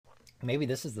Maybe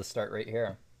this is the start right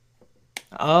here.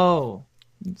 Oh,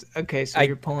 okay. So I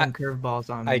you're I, pulling curveballs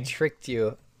on I me. tricked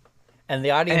you, and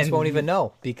the audience won't even And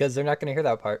know because they're not going to hear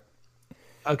that part.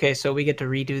 okay, so we get to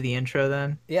redo the intro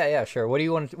then. Yeah, yeah, sure. What do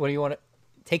you want? What do you want?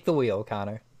 Take the wheel,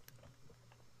 Connor.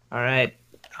 All right.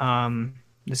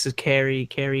 This is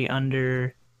Carrie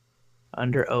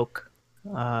under oak,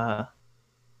 uh,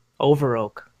 over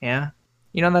oak. Yeah,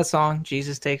 you know that song,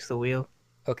 Jesus Takes the Wheel.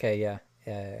 Okay, yeah,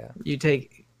 yeah, yeah, yeah. You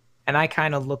take, and I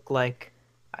kind of look like,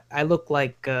 I look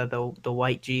like the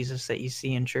white Jesus that you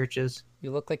see in churches.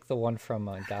 You look like the one from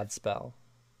Godspell.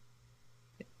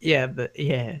 Yeah, but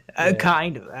yeah, Yeah,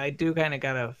 kind of. I do kind of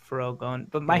got a fro going,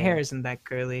 but my yeah, hair isn't that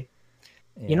curly.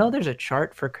 You yeah. know, there's a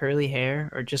chart for curly hair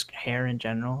or just hair in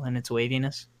general and its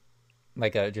waviness.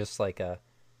 Like a just like a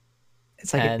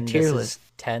It's like a 10. tier This list. is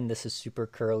 10. This is super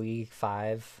curly.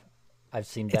 5. I've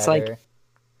seen It's like better.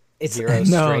 it's 0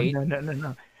 no, straight. no, no, no,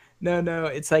 no, no, no.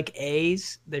 It's like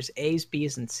A's. There's A's,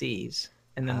 B's, and C's,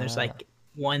 and then there's Ah, like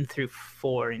 1 through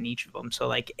 4 in each of them. So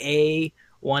like A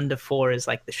 1 to 4 is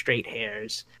like the straight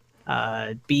hairs.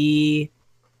 B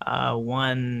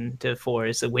 1 to 4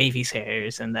 is the wavy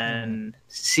hairs, and hmm. then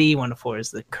C 1 to 4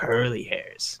 is the curly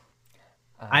hairs.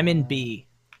 I'm in Ah, B.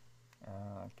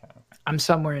 okay. I'm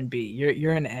somewhere in B.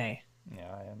 You're in A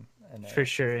Yeah, I am an for A.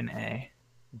 sure. In A.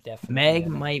 Definitely Meg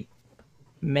an A. might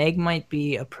Meg might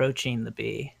be approaching the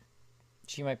B.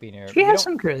 She might be near. She has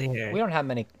some curly We hair. don't have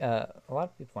many. A lot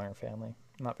of people in our family.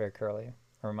 Not very curly,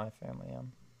 or my family.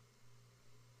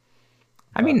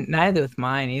 I But mean, neither with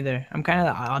mine either. I'm kind of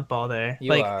the oddball there, you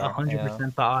like are. Yeah. 100%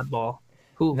 the oddball.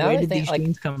 Who? Now Where that I did think, these like,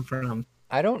 genes come from?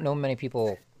 I don't know many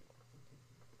people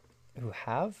who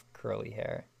have curly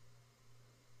hair.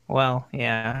 Well,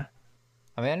 yeah.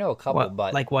 I mean, I know a couple, What?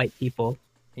 but Like white people.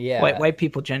 White yeah, white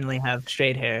people generally have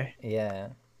straight hair. yeah.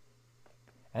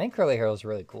 I think curly hair is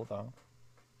really cool though.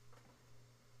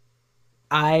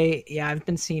 I've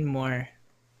been seeing more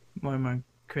and more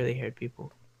curly haired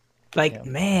people. Like Yeah,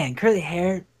 man, curly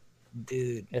hair,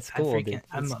 dude. it's cool, dude.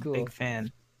 I'm It's a big cool.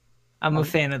 fan. I'm a I'm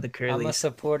fan of the I'm a curlies,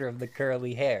 supporter of the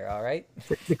curly hair. All right.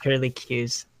 the curly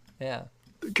cues. Yeah.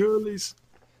 The curlies.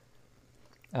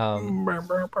 Um,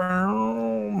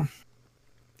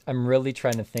 I'm really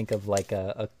trying to think of like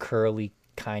a curly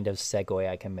kind of segue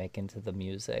I can make into the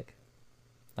music,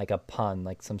 like a pun,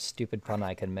 like some stupid pun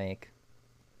I can make.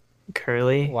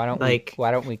 Curly, Why don't we? like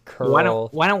Why don't we why don't curl?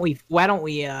 why don't we why don't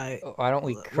we Why don't we why don't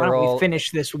we curl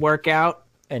finish this workout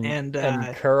and and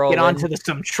get curl on to in?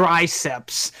 some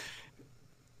triceps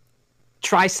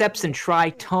and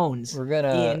tritones We're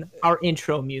gonna in our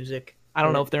intro music. I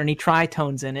don't know we're if there are any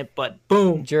tritones in it, but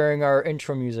boom. during our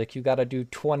intro music. You got to do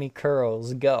 20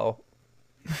 curls. Go.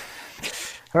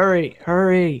 Hurry,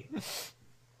 hurry.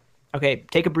 Okay,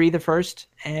 take a breather first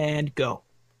and go.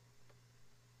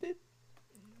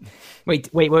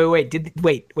 Wait.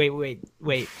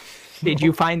 Did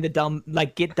you find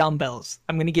the get dumbbells?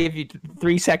 I'm gonna give you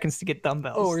 3 seconds to get Oh,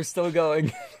 dumbbells. we're still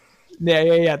going.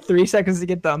 Yeah. 3 seconds to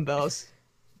get dumbbells.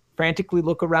 Frantically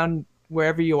look around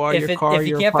wherever you are, if your it car, if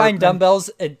you your can't find apartment, dumbbells,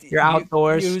 your you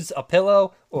outdoors. use a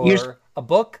pillow Use or a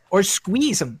book. or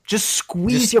squeeze them. Just Just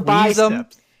squeeze your squeeze them.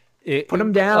 biceps. Put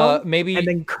them down and Maybe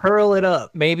then curl it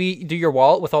up. do your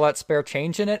wallet with all that spare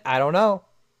change in it. I don't know.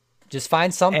 Just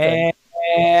find something.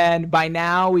 And by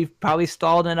now we've probably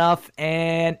stalled enough.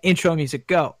 And intro music,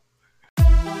 go.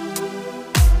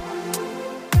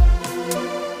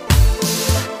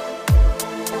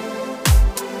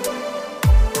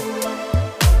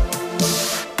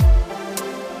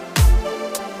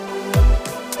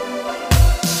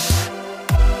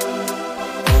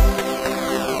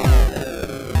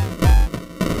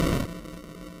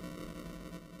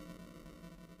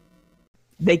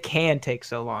 They can take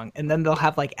so long, and then they'll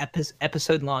have like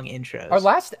episode long Our intros.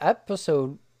 last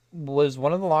episode was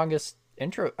one of the longest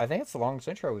intro. I think it's the longest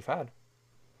intro we've had.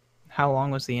 How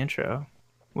long was the intro?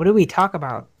 What did we talk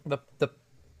about? The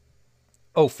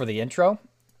Oh, for the intro.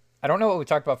 I don't know what we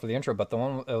talked about for the intro, but the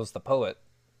one it was the poet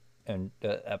and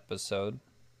episode.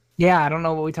 Yeah, I don't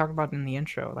know what we talked about in the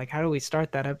intro. Like, how do we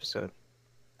start that episode?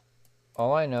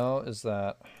 All I know is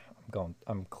that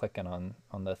I'm clicking on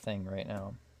the thing right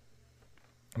now.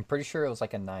 I'm pretty sure it was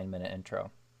like a 9-minute intro.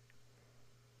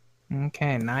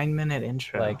 Okay, 9 minute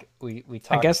intro. Like we I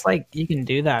talked guess like you can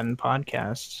do that in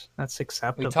podcasts. That's we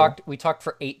acceptable. talked we talked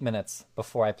for 8 minutes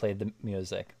before I played the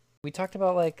music. We talked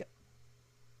about like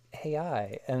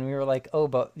AI, and we were like, oh,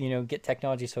 but get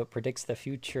technology so it predicts the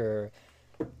future.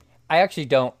 I actually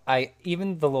don't. I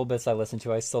even the little bits I listen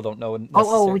to, I still don't know We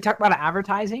necessarily. talked about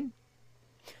advertising,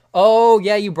 Oh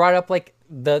yeah, you brought up like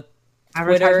the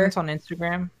Twitter. advertisements on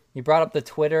Instagram, You brought up the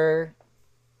Twitter.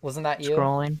 Wasn't that you?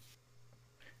 scrolling.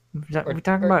 We're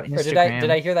talking about or did I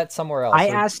Instagram. hear that somewhere else? I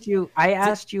asked you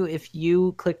if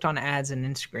you clicked on ads in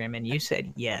Instagram, and you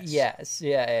said yes. Yes,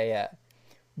 yeah.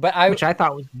 But Which I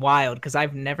thought was wild because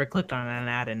I've never clicked on an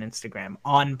ad in Instagram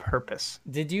on purpose.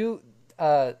 did you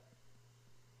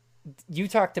you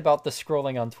talked about the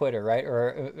scrolling on Twitter, right?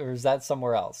 Or is that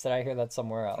somewhere else? Did I hear that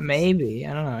somewhere else? Maybe,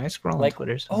 I don't know. I scroll on Like,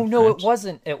 Twitter oh sometimes. no,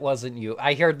 it wasn't you.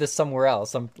 I heard this somewhere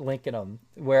else. I'm linking them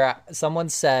where someone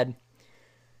said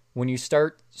when you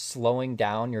start slowing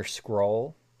down your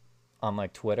scroll on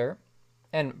like Twitter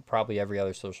and probably every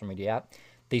other social media app,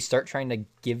 they start trying to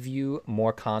give you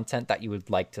more content that you would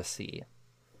like to see,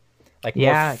 like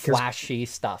more flashy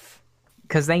stuff.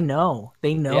 Because they know.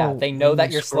 Yeah, they know when that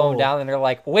you you're scroll. slowing down, and they're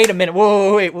like, "Wait a minute,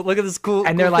 whoa, wait, look at this cool, And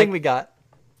cool they're thing like- we got."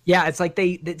 Yeah, it's like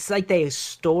they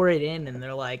store it in, and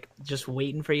they're like just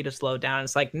waiting for you to slow down.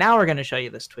 It's like, now we're gonna show you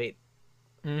this tweet.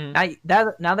 Now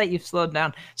that you've slowed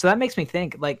down, so that makes me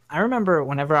think. Like, I remember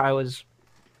whenever I use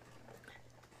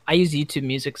YouTube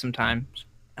Music sometimes,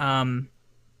 and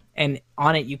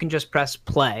on it you can just press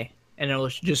play, and it'll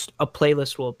just a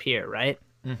playlist will appear, right?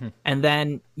 And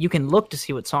then you can look to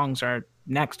see what songs are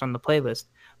next on the playlist.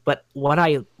 But what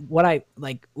I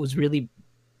like was really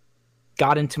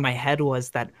got into my head was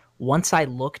that once I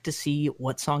look to see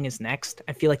what song is next,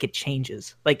 I feel like it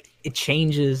changes. Like it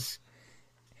changes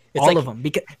all of them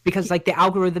because like the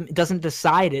algorithm doesn't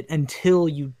decide it until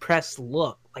you press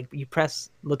look. Like you press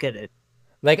look at it.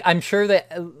 Like, I'm sure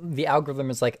that the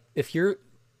algorithm is like, if you're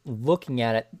looking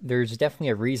at it, there's definitely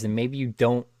a reason. Maybe you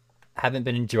haven't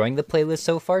been enjoying the playlist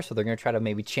so far, so they're gonna try to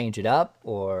maybe change it up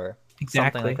or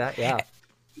something like that. Yeah.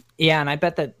 Yeah, and I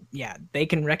bet that they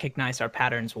can recognize our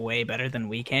patterns way better than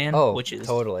we can. Oh, which is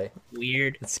totally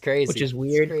weird. It's crazy. Which is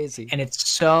weird. It's crazy. And it's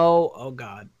so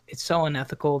it's so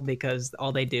unethical because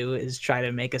all they do is try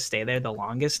to make us stay there the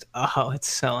longest. Oh, it's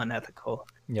so unethical.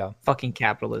 Yeah. Fucking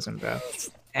capitalism, bro.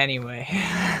 Anyway,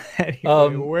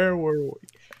 where were we?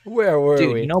 Where were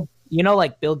dude, we? You know,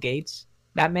 like Bill Gates,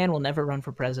 that man will never run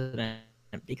for president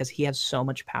because he has so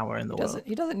much power in the world.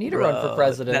 He doesn't need to run for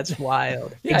president. That's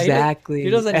wild. Yeah, exactly. He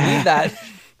doesn't need that.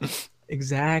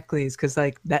 Exactly. It's because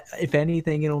like that. If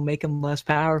anything, it'll make him less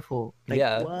powerful. Like,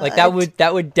 yeah, what? like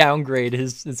that would downgrade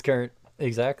his current.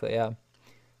 Exactly. Yeah.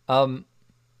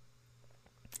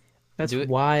 That's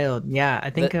wild. Yeah, I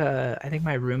think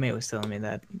my roommate was telling me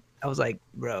that. I was like,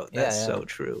 bro, that's so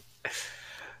true.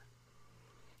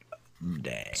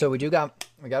 Dang. So we got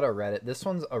our Reddit. This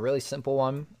one's a really simple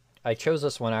one. I chose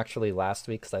this one actually last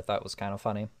week because I thought it was kind of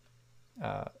funny.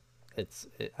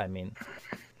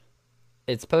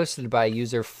 It's posted by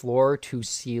user Floor to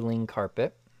Ceiling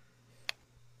Carpet.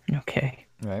 Okay.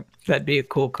 Right. That'd be a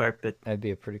cool carpet. That'd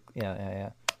be a pretty yeah.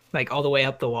 Like all the way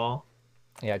up the wall.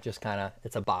 Yeah, just kind of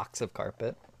it's a box of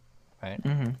carpet, right?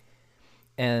 Mm-hmm.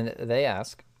 And they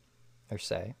ask or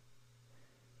say,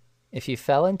 if you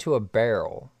fell into a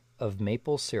barrel of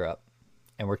maple syrup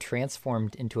and were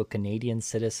transformed into a Canadian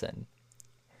citizen,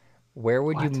 where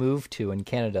would you move to in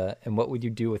Canada, and what would you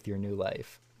do with your new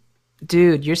life?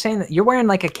 Dude, you're saying that you're wearing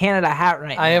like a Canada hat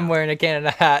right now. I am wearing a Canada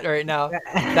hat right now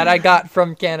that I got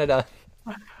from Canada.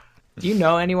 Do you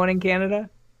know anyone in Canada?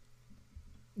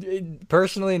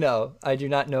 Personally, no. I do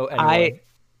not know anyone.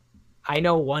 I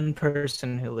know one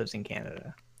person who lives in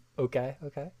Canada. Okay.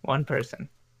 One person.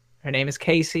 Her name is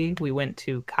Casey. We went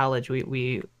to college.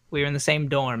 We were in the same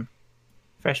dorm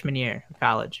freshman year of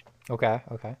college. Okay.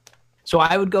 So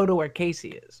I would go to where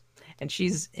Casey is, and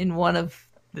she's in one of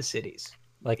the cities.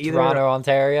 Like Toronto,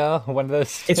 Ontario, one of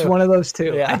those two. It's one of those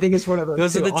two. Yeah. I think it's one of those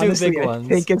Those two. are the two Honestly, big ones. I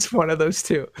think it's one of those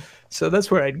two. So that's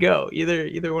where I'd go.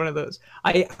 Either one of those.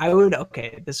 I would,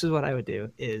 okay, this is what I would do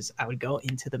is I would go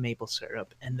into the maple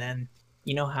syrup, and then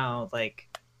you know how like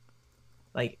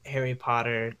Harry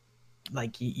Potter,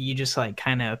 like you just like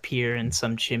kind of appear in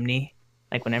some chimney,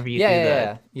 like whenever you do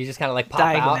yeah. You just kind of like pop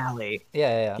diagonal out. alley.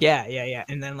 Yeah.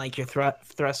 And then like you're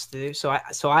thrust through. So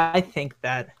I think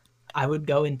that I would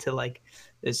go into like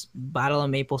this bottle of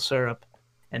maple syrup,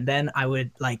 and then I would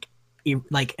like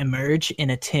emerge in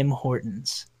a Tim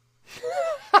Hortons.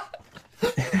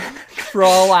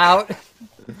 Crawl out,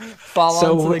 fall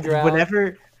onto the ground.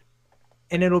 Whatever,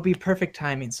 and it'll be perfect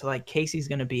timing. So like Casey's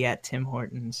gonna be at Tim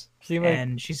Hortons,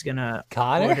 and she's gonna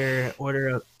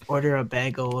order a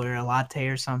bagel or a latte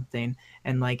or something,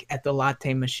 and like at the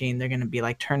latte machine they're gonna be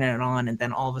like turning it on, and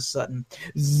then all of a sudden,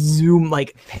 zoom!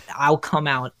 Like I'll come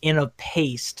out in a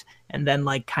paste, and then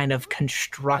like kind of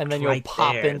construct, and then you'll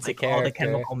pop there, into like, character. all the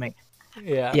chemical make.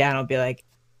 Yeah, and I'll be like,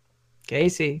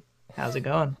 Casey, how's it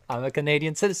going? I'm a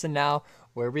Canadian citizen now.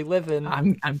 Where we living?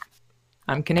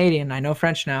 I'm Canadian. I know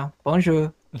French now.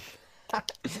 Bonjour.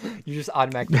 You just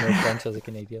automatically know French as a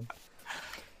Canadian.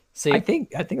 See, I think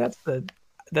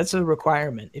that's a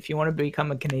requirement. If you want to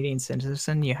become a Canadian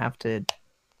citizen, you have to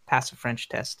pass a French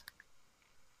test.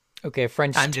 okay,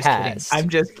 French I'm just kidding. test. I'm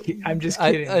just kidding. I'm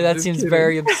That just seems kidding.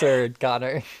 very absurd,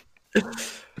 Connor.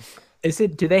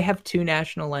 Do they have two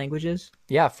national languages?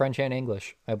 Yeah, French and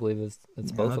English. I believe it's Oh,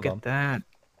 both of look at them. that.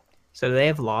 So do they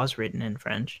have laws written in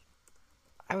French?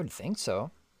 I would think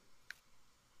so.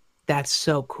 That's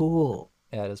so cool.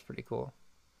 Yeah, it is pretty cool.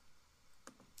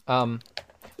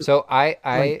 So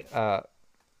Like,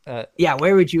 yeah,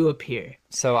 where would you appear?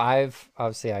 so I've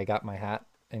obviously I got my hat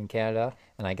in Canada,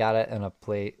 and I got it in a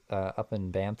place up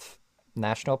in Banff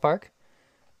National Park,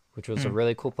 which was a Hmm,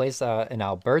 really cool place in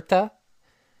Alberta.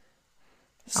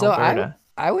 So Alberta.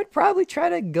 I would probably try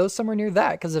to go somewhere near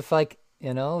that because if like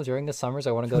during the summers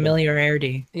I want to go to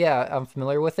Familiarity. yeah I'm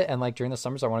familiar with it, and like during the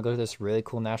summers I want to go to this really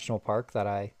cool national park that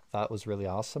I thought was really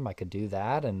awesome. I could do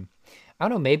that, and I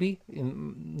don't know, maybe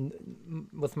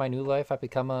with my new life I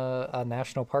become a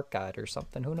national park guide or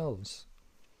something. Who knows?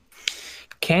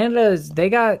 Canada's they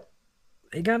got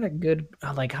a good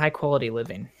like high quality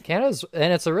living. Canada's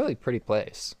and it's a really pretty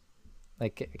place.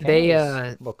 Like They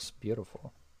Canada's looks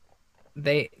beautiful.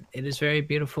 it is very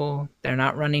beautiful. They're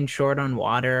not running short on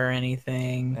water or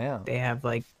anything. Yeah, They have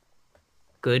like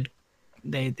good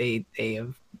they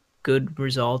have good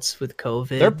results with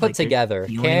they're COVID. put Like they're together.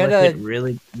 dealing with it Canada,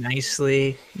 really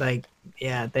nicely. Like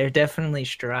yeah, they're definitely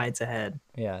strides ahead.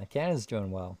 yeah, Canada's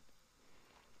doing well.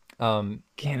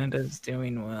 Canada's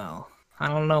doing well. I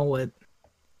don't know what.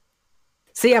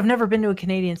 See, I've never been to a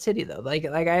Canadian city though. Like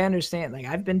I understand. Like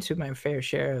I've been to my fair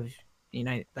share of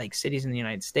cities in the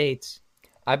United States.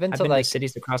 I've been I've to been to like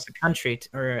cities across the country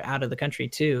or out of the country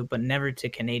too, but never to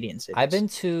Canadian I've cities. been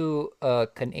to a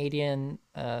Canadian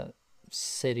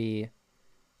city.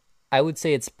 I would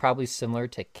say it's probably similar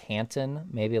to Canton,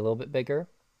 maybe a little bit bigger.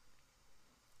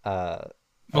 Uh,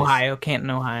 Ohio, Canton,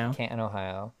 Ohio. Canton,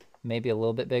 Ohio, maybe a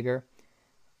little bit bigger.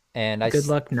 And Good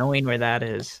luck knowing where that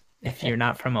is if you're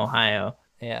not from Ohio.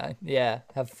 yeah, yeah,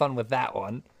 have fun with that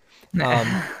one.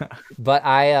 Um, but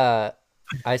I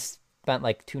spent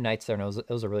like 2 nights there, and it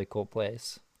was a really cool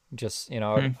place. Just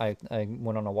Hmm. I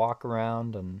went on a walk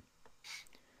around, and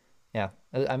yeah,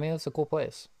 I mean it's a cool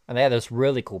place, and they had this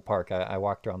really cool park. I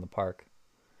walked around the park.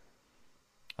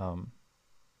 Um,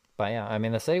 but yeah, I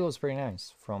mean the city was pretty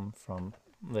nice from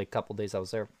the couple days I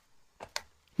was there.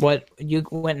 What you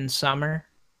went in summer?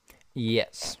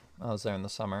 Yes, I was there in the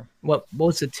summer. What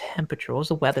was the temperature? What was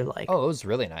the weather like? Oh, it was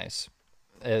really nice.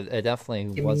 It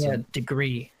definitely Give me a wasn't.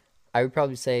 degree. I would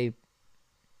probably say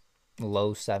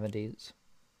low 70s,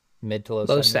 mid to low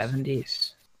Low 70s.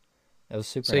 70s. It was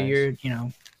super So nice. you're,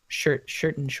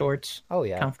 shirt and shorts, Oh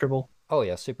yeah. comfortable. Oh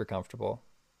yeah, super comfortable.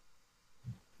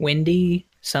 Windy,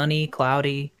 sunny,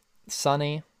 cloudy.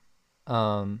 Sunny.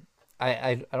 Um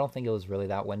I don't think it was really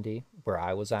that windy where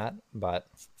I was at, but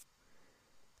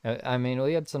I mean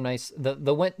we had some nice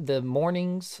the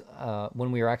mornings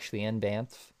when we were actually in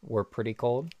Banff were pretty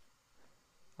cold.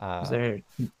 Was Uh there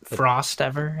but frost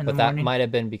ever in the but that morning? might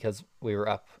have been because we were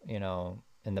up,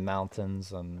 in the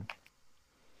mountains and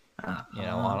Uh,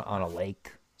 on a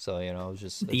lake. So, it was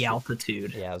just the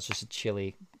altitude. yeah, it was just a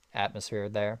chilly atmosphere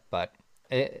there, but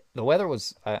the weather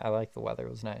was I like the weather.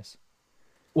 It was nice.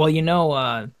 Well,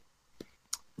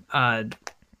 uh,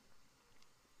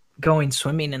 going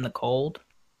swimming in the cold,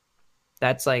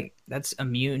 that's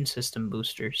immune system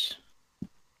boosters.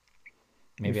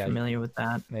 You're Maybe I familiar with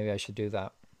that? maybe I should do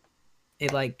that.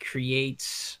 It like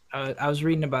creates. I was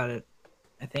reading about it,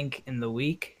 I think in the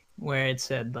week where it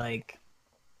said like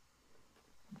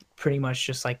pretty much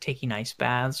just like taking ice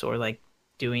baths or like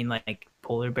doing like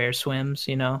polar bear swims.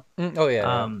 Oh yeah,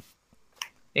 yeah. Um,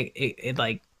 it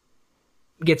like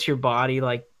gets your body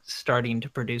like starting to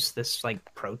produce this like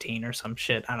protein or some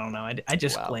shit. I don't know. I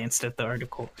just Wow. glanced at the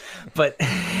article, but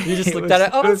You just it looked at it.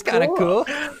 Oh, it was that's kind of cool.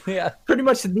 Yeah, Pretty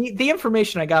much the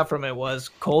information I got from it was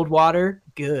cold water,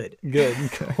 good. good.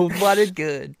 Cold-blooded,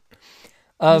 good.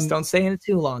 Just don't stay in it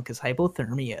too long because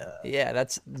hypothermia. Yeah,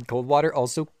 that's cold water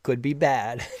also could be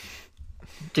bad.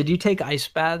 Did you take ice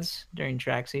baths during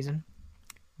track season?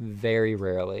 Very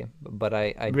rarely, but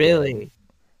I did. Really?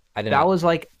 I didn't. That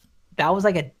was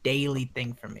like a daily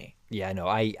thing for me. Yeah, no,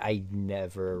 I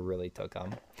never really took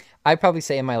them. I'd probably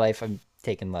say in my life I've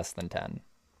taken less than 10.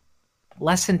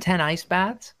 Less than 10 ice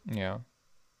baths? Yeah.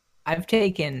 I've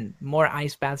taken more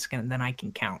ice baths than I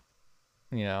can count.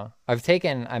 I've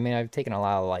taken a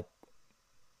lot of like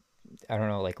I don't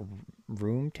know, like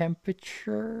room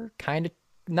temperature, kind of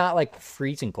not like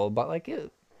freezing cold, but like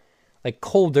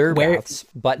colder Where baths,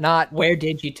 but not. where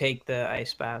did you take the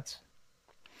ice baths?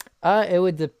 It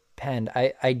would depend.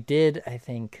 I did. I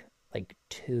think like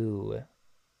 2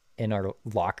 in our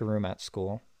locker room at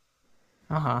school.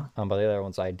 Uh-huh. But the other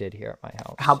ones I did here at my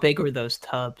house. How big were those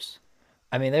tubs?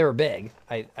 I mean, they were big.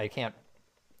 I can't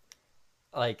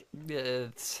like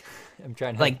I'm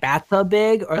trying to Like bathtub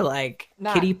big or like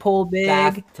Not kiddie pool big?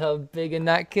 bathtub big and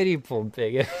not kiddie pool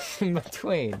big. In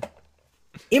between.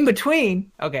 In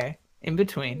between. Okay. In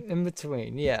between. In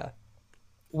between, yeah.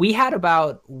 We had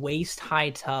about waist high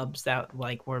tubs that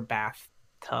like were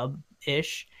bathtub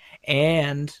ish,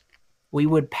 and we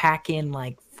would pack in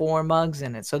like 4 mugs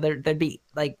in it. So there'd be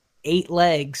like 8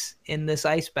 legs in this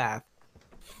ice bath.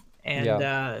 And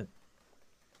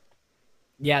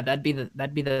yeah, that'd be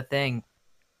the thing.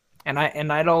 And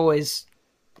I'd always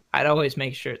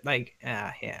make sure like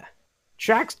yeah.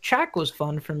 Track was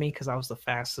fun for me because I was the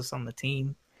fastest on the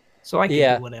team. So I could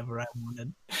do whatever I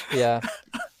wanted. Yeah.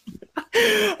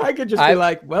 I could just be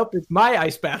like, well, it's my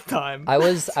ice bath time. I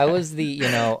was the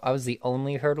I was the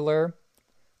only hurdler.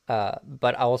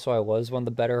 But also I was one of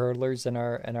the better hurdlers in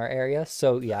our area.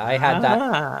 So yeah, I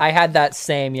had that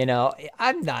same,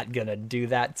 I'm not gonna do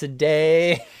that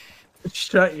today.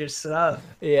 Strut your stuff.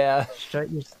 Yeah.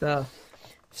 Strut your stuff.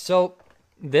 So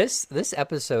this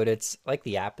episode, it's like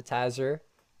the appetizer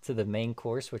to the main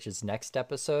course, which is next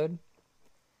episode.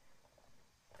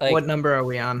 Like, what number are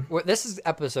we on? This is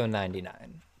episode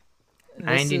 99.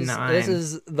 99. This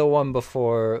is the one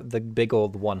before the big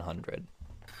old 100.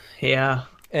 Yeah.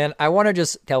 And I want to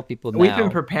just tell people now. We've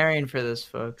been preparing for this,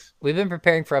 folks. We've been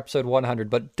preparing for episode 100,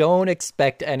 but don't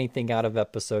expect anything out of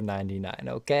episode 99,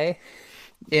 okay?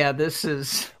 Yeah, this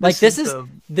is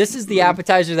the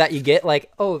appetizer that you get.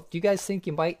 Like, oh, do you guys think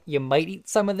you might eat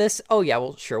some of this? Oh yeah,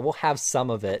 well sure, we'll have some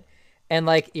of it, and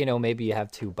like maybe you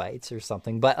have 2 bites or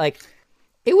something. But like,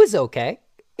 it was okay.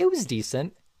 It was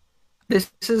decent. This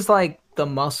is like the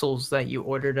mussels that you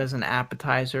ordered as an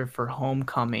appetizer for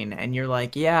homecoming, and you're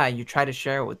like, yeah, you try to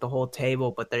share it with the whole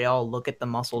table, but they all look at the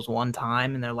mussels one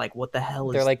time and they're like, what the hell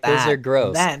is that? They're like, those are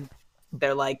gross. And then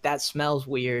they're like, that smells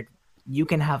weird. You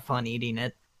can have fun eating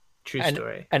it. True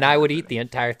story. And I would eat the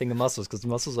entire thing of mussels because the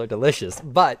mussels are delicious.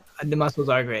 But the mussels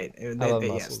are great. I love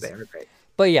mussels. Yes, they are great.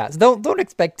 But yeah, don't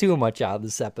expect too much out of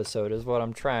this episode is what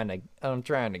I'm trying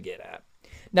to get at.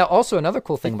 Now, also another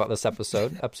cool thing about this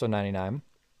episode, episode 99,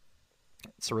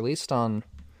 it's released on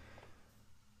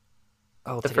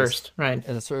the first, right?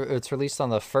 And it's released on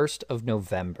the 1st of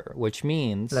November, which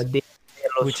means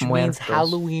Muertos.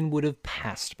 Halloween would have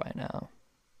passed by now.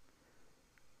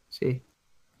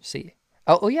 See.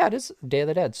 Oh yeah, it is Day of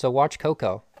the Dead. So watch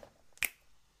Coco.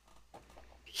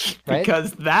 Right?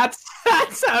 Because that's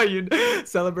how you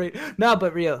celebrate. No,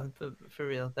 but for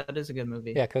real, that is a good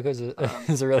movie. Yeah, Coco is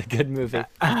a really good movie.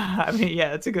 I mean,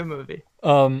 yeah, it's a good movie.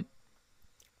 But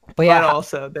yeah,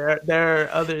 also there are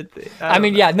other things. I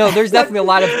mean, yeah, no, there's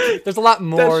definitely there's a lot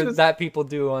more that people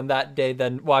do on that day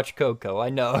than watch Coco. I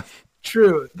know.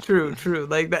 True.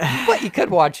 Like that. But you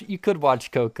could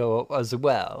watch Coco as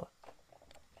well.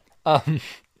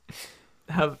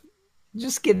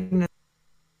 Just kidding.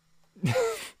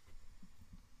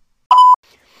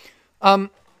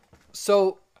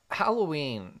 So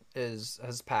Halloween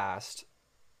has passed,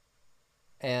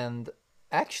 and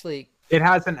actually it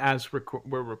hasn't as we're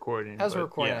recording. As we're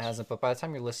recording, yes. It hasn't, but by the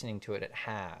time you're listening to it, it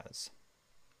has.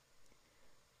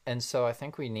 And so I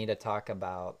think we need to talk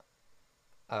about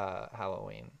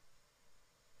Halloween.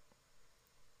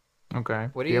 Okay.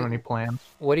 Do you have any plans?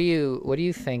 What do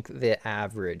you think the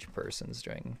average person's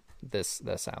doing this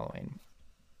Halloween?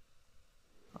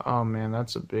 Oh man,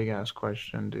 that's a big ass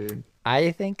question, dude.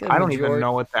 I think I don't even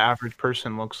know what the average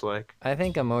person looks like. I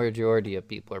think a majority of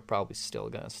people are probably still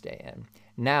gonna stay in.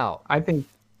 Now, I think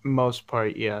most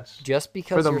part, yes. Just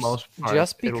because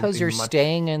you're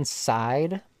staying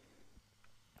inside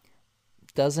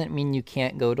doesn't mean you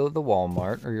can't go to the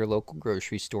Walmart or your local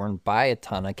grocery store and buy a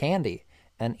ton of candy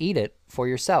and eat it for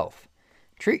yourself.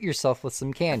 Treat yourself with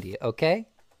some candy, okay?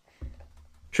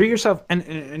 Treat yourself,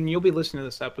 and you'll be listening to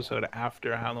this episode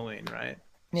after Halloween, right?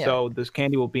 Yeah. So this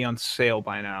candy will be on sale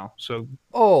by now. So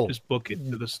just book it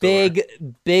to the store.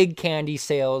 Big candy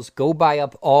sales. Go buy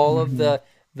up all of the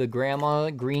grandma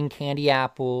green candy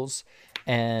apples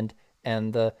and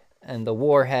the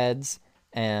warheads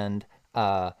and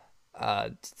the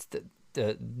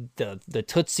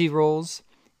Tootsie Rolls.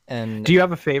 And do you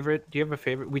have a favorite?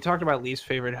 We talked about least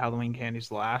favorite Halloween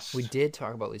candies last. We did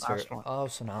talk about least favorite. One. Oh,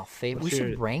 so now favorite. We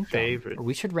should rank favorite. Them.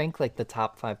 We should rank like the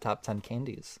top 5, top 10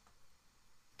 candies.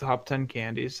 Top 10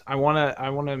 candies. I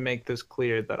wanna make this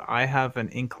clear that I have an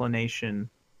inclination,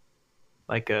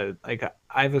 I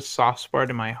have a soft spot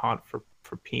in my heart for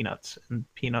peanuts and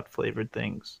peanut flavored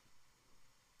things.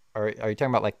 Are you talking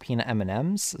about like peanut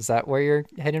M&Ms? Is that where you're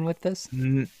heading with this?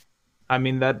 I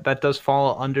mean that does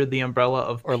fall under the umbrella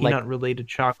of or peanut like related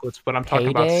chocolates, but I'm talking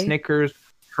about Payday? Snickers,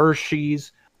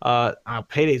 Hershey's.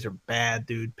 Paydays are bad,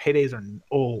 dude. Paydays are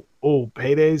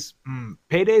paydays.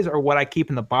 Paydays are what I keep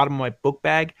in the bottom of my book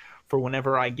bag for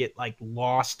whenever I get like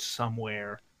lost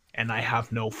somewhere and I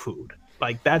have no food.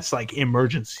 Like that's like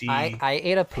emergency. I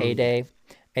ate a Payday.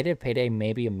 I did a Payday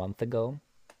maybe a month ago.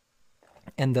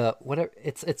 And the whatever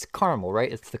it's caramel,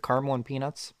 right? It's the caramel and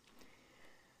peanuts.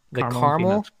 The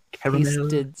caramel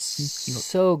tasted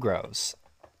so gross.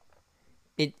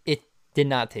 It did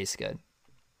not taste good.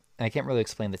 I can't really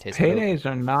explain the taste. Paydays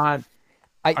are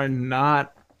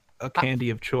not a candy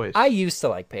of choice. I used to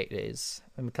like Paydays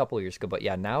a couple of years ago, but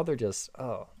yeah, now they're just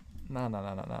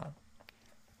no.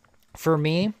 For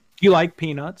me, do you like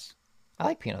peanuts? I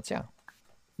like peanuts. Yeah.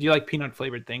 Do you like peanut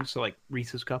flavored things? So like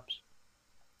Reese's Cups.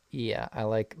 Yeah, I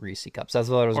like Reese cups. That's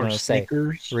what I was going to say.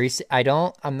 Reese.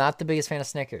 I'm not the biggest fan of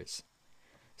Snickers.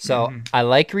 So I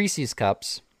like Reese's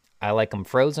cups. I like them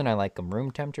frozen. I like them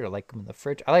room temperature. I like them in the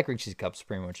fridge. I like Reese's cups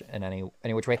pretty much in any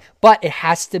which way. But it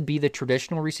has to be the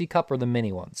traditional Reese cup or the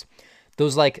mini ones.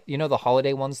 Those like, the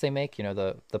holiday ones they make,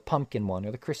 the pumpkin one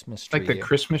or the Christmas tree. Like the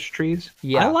Christmas trees?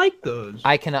 Yeah. I like those.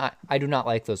 I do not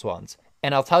like those ones.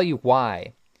 And I'll tell you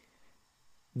why.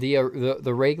 The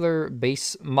regular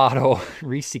base model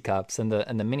Reese cups and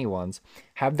the mini ones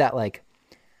have that like,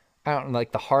 I don't know,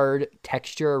 like the hard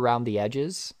texture around the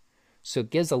edges. So it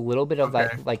gives a little bit of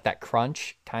like that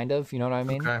crunch kind of, you know what I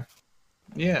mean? Okay.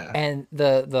 Yeah. And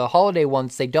the holiday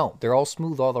ones, they don't. They're all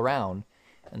smooth all around.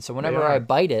 And so whenever I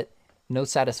bite it, no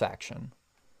satisfaction.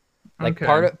 Like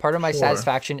part of my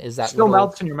satisfaction is that still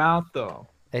melts in your mouth though.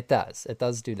 It does. It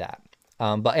does do that.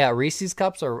 But yeah, Reese's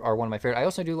cups are one of my favorite. I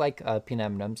also do like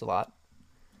peanut M&Ms a lot.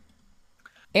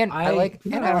 And I like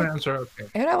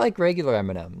regular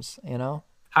M&Ms,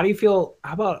 How do you feel?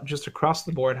 How about just across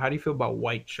the board? How do you feel about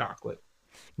white chocolate?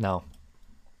 No.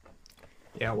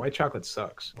 Yeah, white chocolate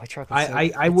sucks. White chocolate.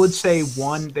 I would say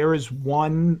there is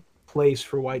one place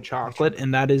for white chocolate,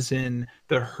 and that is in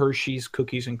the Hershey's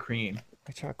cookies and cream.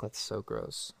 White chocolate's so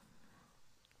gross.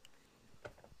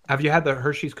 Have you had the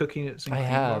Hershey's cookies and cream? I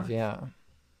have, bar? yeah.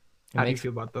 How do you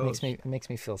feel about those? It makes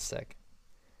me feel sick.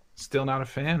 Still not a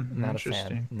fan? Not a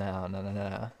fan.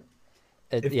 No.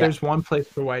 If there's one place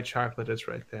for white chocolate, it's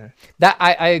right there. That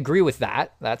I agree with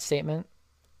that statement,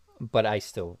 but I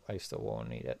still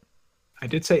won't eat it. I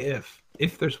did say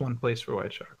if there's one place for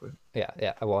white chocolate.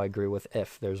 Yeah. Well, I agree with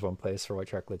if there's one place for white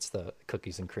chocolate, it's the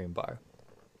cookies and cream bar.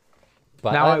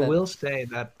 But now I will say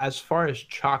that as far as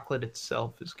chocolate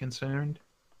itself is concerned,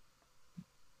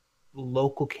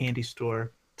 local candy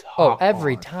store.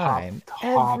 Every time.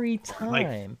 Like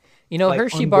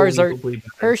Hershey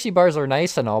bars are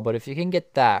nice and all, but if you can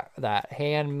get that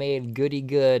handmade goody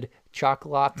good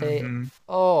chocolate,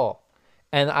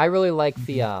 and I really like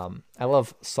the I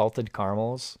love salted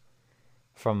caramels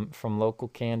from local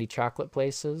candy chocolate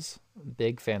places.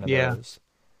 Big fan of those.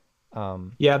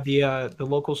 The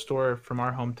local store from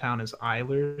our hometown is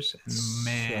Eilers, and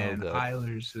man, so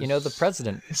Eilers is the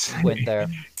president went there.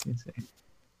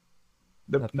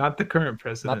 Not the current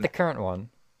president. Not the current one.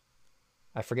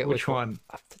 I forget which one.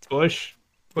 Bush?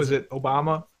 Was it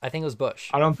Obama? I think it was Bush.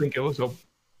 I don't think it was. If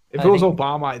it was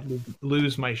Obama, I'd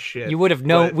lose my shit. You would have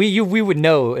known. We would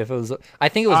know if it was. I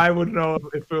think it was. I would know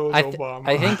if it was Obama.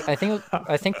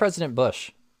 I think President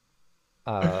Bush.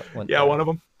 Went there. One of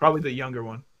them, probably the younger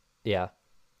one. Yeah.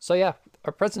 So yeah,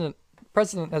 our president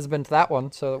has been to that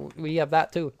one, so we have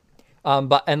that too.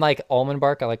 But like almond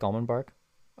bark, I like almond bark.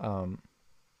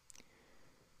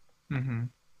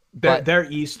 Their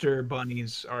Easter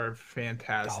bunnies are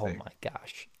fantastic. Oh my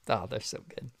gosh. Oh, they're so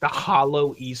good. The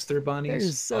hollow Easter bunnies.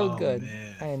 They're so good.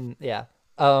 Man. And yeah.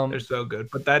 They're so good.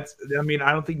 But I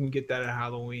don't think you can get that at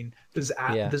Halloween. Does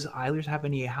Eilers have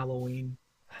any Halloween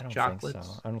chocolates? Think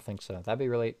so. I don't think so. That'd be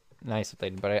really nice if they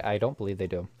did, but I don't believe they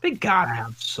do. They gotta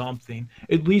have something.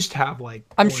 At least have like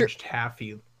orange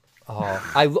taffy.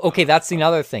 Oh, that's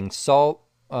another thing. Salt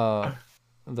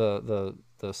the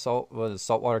salt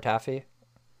saltwater taffy.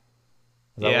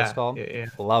 Is that what it's called? Yeah.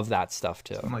 Love that stuff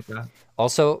too. Something like that.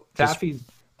 Also, taffy.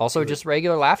 Just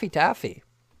regular Laffy Taffy.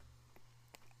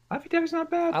 Laffy Taffy's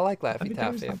not bad. I like Laffy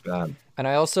Taffy. Not bad. And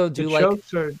I also do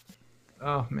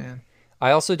oh man.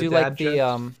 I also do like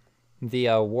the the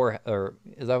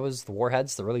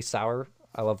Warheads, the really sour.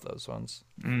 I love those ones.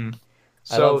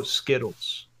 So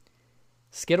Skittles.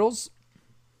 Skittles.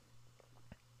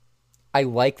 I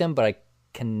like them, but I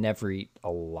can never eat a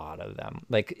lot of them.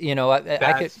 Like,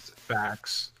 that's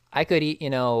facts. I could eat,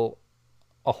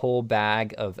 a whole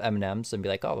bag of M&Ms and be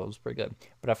like, oh, that was pretty good.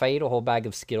 But if I eat a whole bag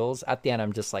of Skittles, at the end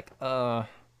I'm just like,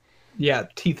 Yeah,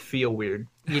 teeth feel weird.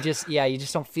 you just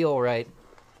don't feel right.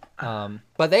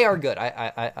 But they are good.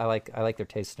 I like their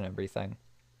taste and everything.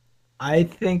 I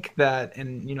think that,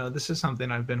 and this is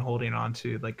something I've been holding on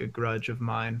to, like a grudge of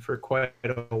mine for quite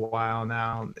a while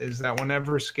now, is that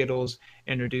whenever Skittles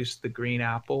introduced the green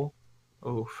apple,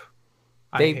 oof,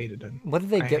 I hated it. What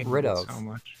did they get rid of? So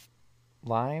much.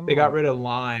 Lime? They got rid of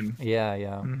lime. Yeah.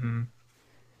 Mm-hmm.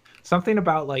 Something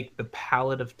about like the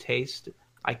palette of taste,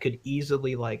 I could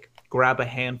easily like grab a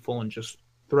handful and just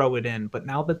throw it in. But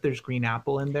now that there's green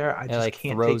apple in there, I just like,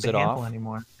 can't throws take the it handful off?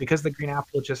 anymore because the green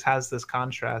apple just has this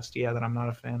contrast, that I'm not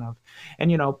a fan of.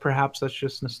 And perhaps that's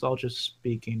just nostalgia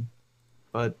speaking,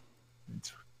 but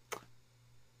it's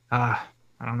I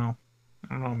don't know,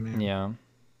 man. Yeah.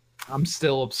 I'm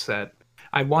still upset.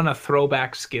 I want to throw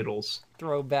back Skittles.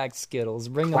 Throwback Skittles.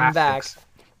 Bring them back. Classics.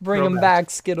 Bring them Throwbacks. back,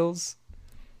 Skittles.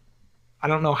 I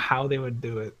don't know how they would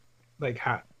do it. Like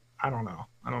how? I don't know,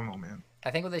 man.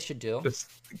 I think what they should do, This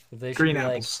they should green be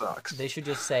apple like, sucks. they should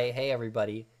just say, hey,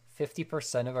 everybody,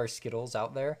 50% of our Skittles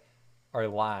out there are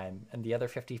lime, and the other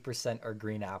 50% are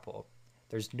green apple.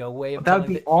 There's no way of That would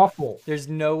telling be awful. There's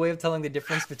no way of telling the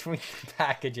difference between the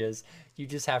packages. You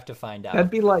just have to find out.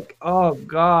 That'd be like, oh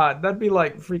god, that'd be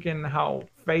like freaking how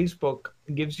Facebook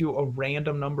gives you a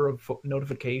random number of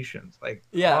notifications. Like,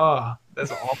 Yeah.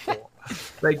 that's awful.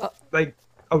 like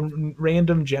a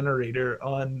random generator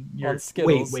on your. On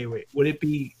Skittles. Wait. Would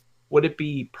it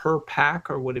be per pack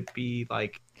or would it be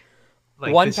like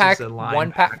one this pack, is a lime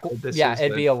one pack. or this Yeah, is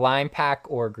it'd be a lime pack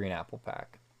or a green apple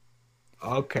pack.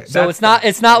 Okay. So it's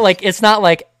not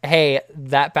like, hey,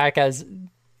 that pack has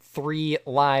 3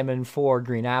 lime and 4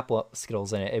 green apple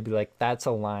Skittles in it. It'd be like, that's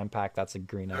a lime pack, that's a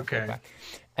green apple pack.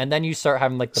 And then you start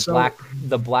having like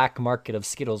the black market of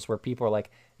Skittles where people are like,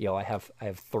 yo, I have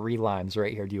 3 limes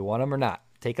right here. Do you want them or not?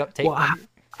 Take Well, them.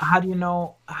 how do you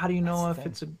know if the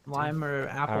it's a lime or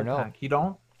apple know. pack? You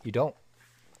don't. You don't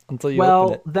until you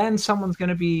open it. Then someone's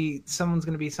gonna be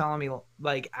selling me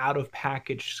like out of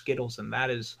package Skittles, and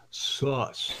that is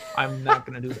sus. I'm not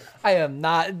gonna do that. I am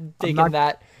not taking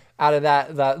that out of that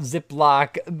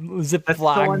Ziploc That's so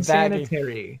bagging.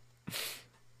 unsanitary.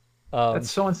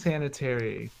 That's so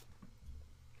unsanitary.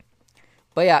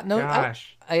 But yeah, no,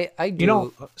 Gosh. I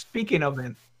do. Speaking of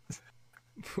it,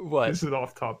 What? this is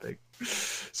off topic.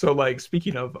 So, like,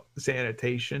 speaking of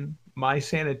sanitation, my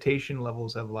sanitation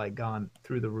levels have like gone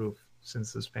through the roof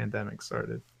since this pandemic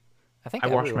started. think I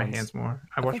wash my everyone's- hands more.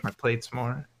 I wash my plates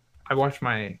more. I wash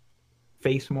my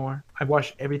face more. I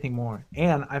wash everything more,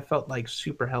 and I felt like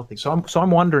super healthy. So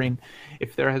I'm wondering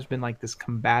if there has been like this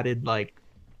combated like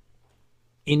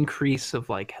increase of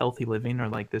like healthy living or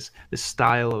like this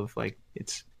style of like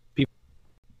it's people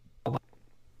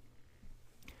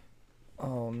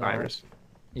Oh no! virus.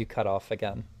 You cut off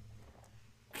again.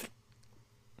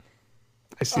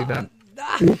 I see that.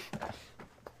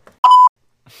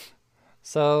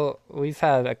 So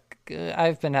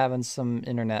I've been having some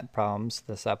internet problems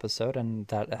this episode, and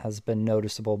that has been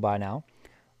noticeable by now.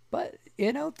 But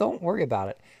don't worry about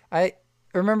it. I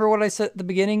remember what I said at the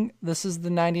beginning. This is the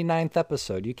 99th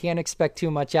episode. You can't expect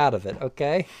too much out of it,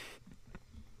 okay?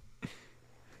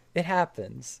 It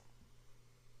happens.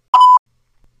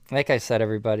 Like I said,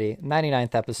 everybody,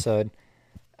 99th episode.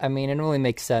 I mean, it only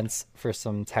makes sense for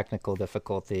some technical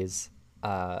difficulties.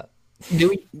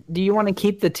 Do you want to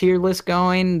keep the tier list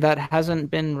going that hasn't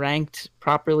been ranked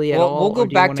properly at all? We'll go or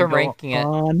do you back wanna to go ranking it.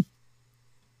 on?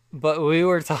 But we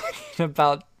were talking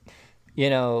about,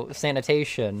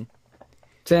 sanitation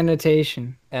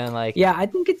Sanitation. and like, Yeah, I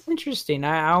think it's interesting.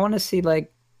 I want to see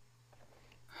like,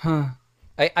 I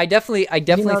definitely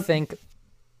know- think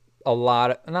not a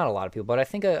lot of people, but I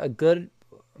think a good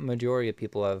majority of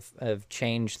people have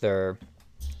changed their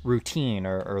routine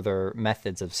or their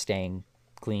methods of staying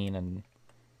clean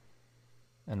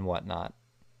and whatnot.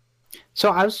 So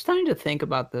I was starting to think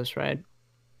about this, right?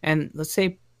 And let's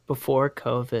say before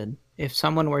COVID, if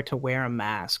someone were to wear a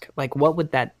mask, like what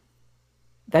would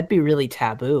that'd be really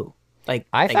taboo. Like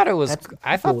I thought it was. that's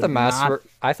I thought the cool, masks not- were.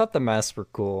 I thought the masks were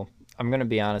cool. I'm gonna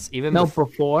be honest. Even No,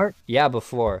 before. yeah,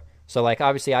 before. So like,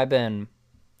 obviously, I've been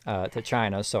to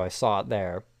China, so I saw it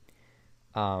there.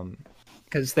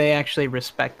 Because they actually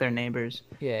respect their neighbors.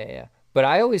 Yeah. But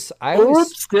I always.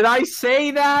 Oops, did I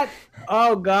say that?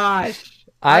 Oh gosh.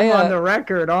 I'm on the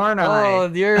record, aren't Oh, I?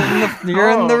 you're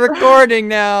in the recording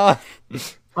now.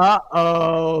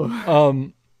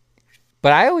 Uh-oh.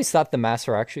 But I always thought the masks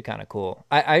were actually kind of cool.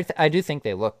 I do think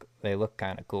they look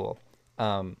kind of cool.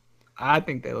 I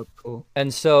think they look cool.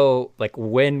 And so, like,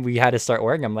 when we had to start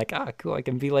wearing them, like, cool, I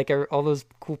can be like all those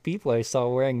cool people I saw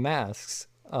wearing masks.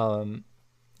 And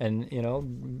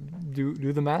do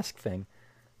the mask thing.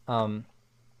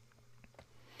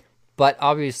 But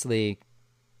obviously,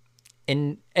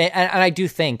 and I do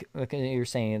think, like you're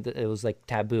saying, that it was like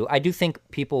taboo. I do think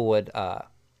people would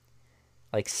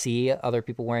like see other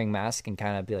people wearing masks and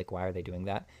kind of be like, why are they doing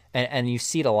that? And you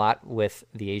see it a lot with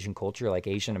the Asian culture. Like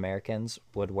Asian Americans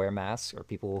would wear masks, or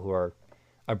people who are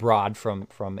abroad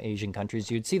from Asian countries,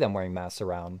 you'd see them wearing masks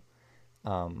around.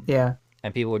 Yeah.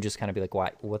 And people would just kind of be like,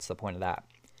 why? What's the point of that?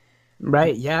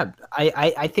 Right. Yeah.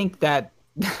 I think that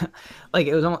like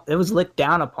it was looked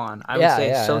down upon. I would Yeah, say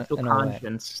yeah, social in a way.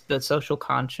 conscience. The social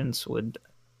conscience would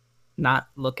not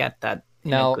look at that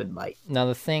in Now- a good light. Now,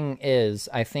 the thing is,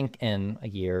 I think in a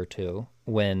year or two,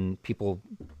 when people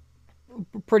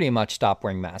pretty much stop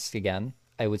wearing masks again,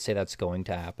 I would say that's going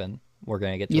to happen. We're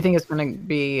going to get to You think it's going to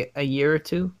be a year or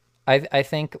two? I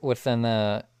think within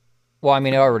the, well, I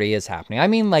mean, it already is happening. I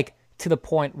mean, like, to the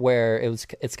point where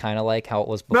it's kind of like how it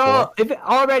was before. Bro, if it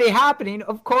already happening,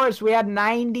 of course, we had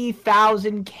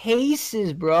 90,000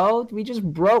 cases, bro. We just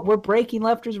broke. We're breaking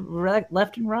left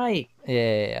and right.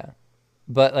 Yeah.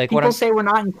 But like People say we're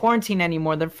not in quarantine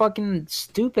anymore. They're fucking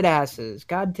stupid asses.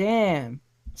 God damn.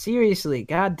 Seriously,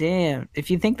 god damn. If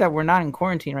you think that we're not in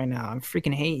quarantine right now, I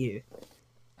freaking hate you.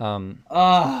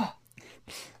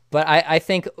 but I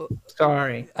think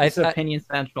Sorry. It's Opinion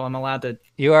Central. I'm allowed to.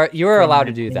 you are allowed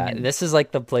to my do that. opinion. This is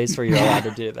like the place where you're allowed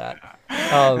to do that.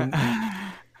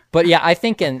 But yeah, I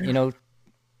think in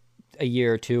a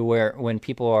year or two, when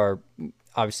people are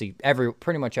obviously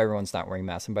pretty much everyone's not wearing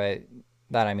masks, and by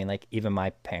that I mean like even my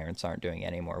parents aren't doing it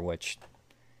anymore, which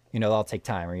they'll take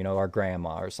time, or our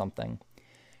grandma or something.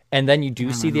 And then you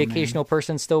do see the occasional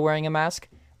person still wearing a mask.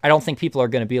 I don't think people are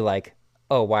going to be like,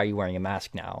 "Oh, why are you wearing a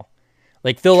mask now?"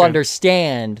 Like they'll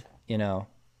understand,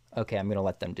 okay, I'm going to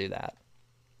let them do that.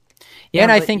 Yeah,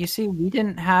 and I but think you see,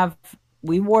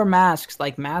 we wore masks.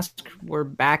 Like masks were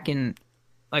back in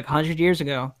like 100 years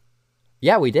ago.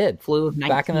 yeah, we did. Flu of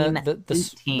Back in the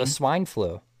 1918. swine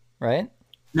flu, right?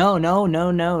 No.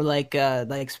 Like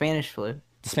Spanish flu.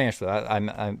 The Spanish flu.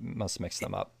 I must mix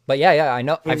them up. But yeah, I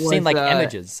know. It I've seen like was,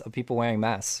 images of people wearing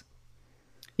masks.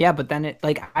 Yeah, but then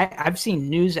I've seen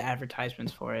news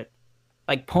advertisements for it,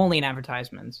 like polling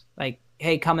advertisements, like,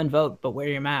 "Hey, come and vote, but wear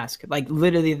your mask." Like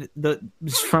literally,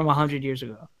 from 100 years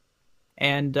ago,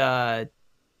 and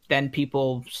then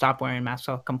people stopped wearing masks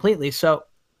completely. So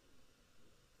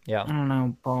Yeah, I don't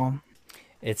know, Paul.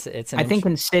 it's. I think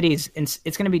in cities, it's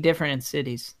going to be different in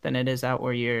cities than it is out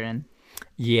where you're in.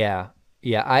 Yeah.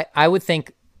 I would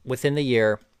think within the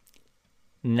year,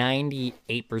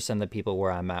 98% of the people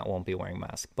where I'm at won't be wearing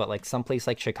masks. But like someplace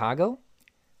like Chicago,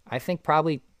 I think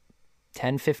probably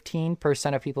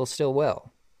 10-15% of people still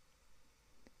will.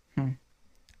 And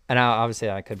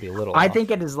obviously I could be a little I off. think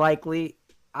it is likely.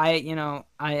 I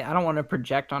don't want to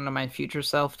project onto my future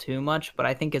self too much, but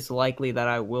I think it's likely that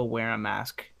I will wear a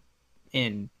mask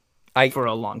for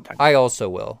a long time. I also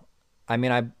will. I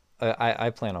mean, I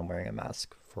plan on wearing a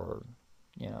mask for,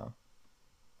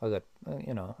 a good,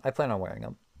 I plan on wearing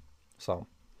them. So,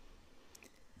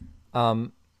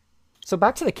 so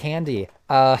back to the candy.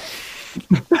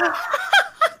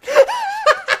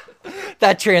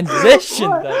 That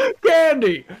transition.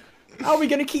 Candy. How are we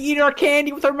gonna keep eating our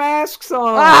candy with our masks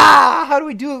on? How do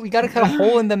we do it? We got to cut a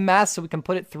hole in the mask so we can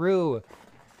put it through.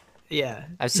 Yeah,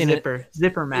 I've seen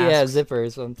zipper mask. Yeah, zipper or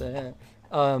something.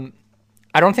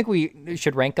 I don't think we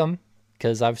should rank them,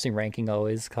 because obviously ranking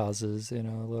always causes a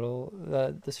little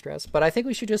distress. But I think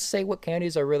we should just say what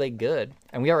candies are really good,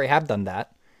 and we already have done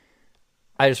that.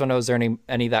 I just want to know, is there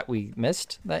any that we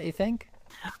missed that you think?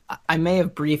 I may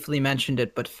have briefly mentioned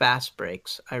it, but fast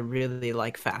breaks. I really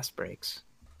like fast breaks.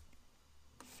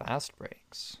 Fast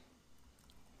breaks.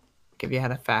 Have you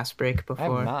had a fast break I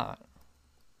before? have not.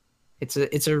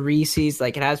 It's a Reese's,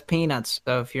 like it has peanuts.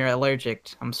 So if you're allergic,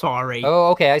 I'm sorry. Oh,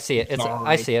 okay, I see it. I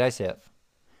Sorry. see it.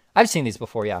 I've seen these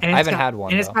before. Yeah, And I haven't got- had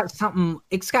one. And though.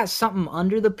 it's got something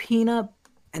under the peanut,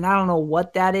 and I don't know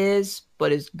what that is,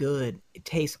 but it's good. It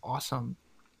tastes awesome.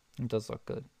 It does look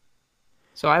good.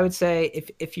 So I would say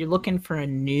if you're looking for a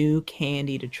new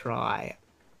candy to try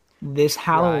this Try a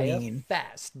Halloween,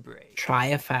 fast break. try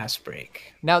a fast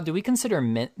break. Now, do we consider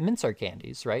mints are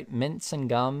candies, right? Mints and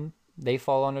gum, they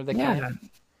fall under the candy. Yeah.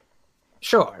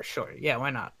 Sure. Yeah, why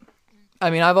not?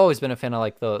 I mean, I've always been a fan of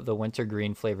like the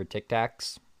wintergreen flavored Tic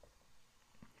Tacs.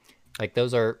 Like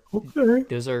those are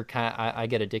kind of, I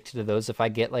get addicted to those. If I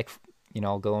get like,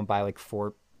 I'll go and buy like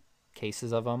 4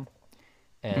 cases of them,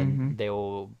 and they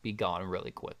will be gone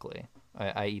really quickly.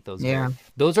 I eat those. Yeah.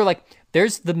 Those are like,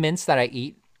 there's the mints that I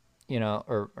eat,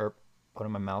 or put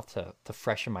in my mouth to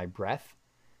freshen my breath.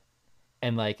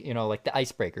 And like, like the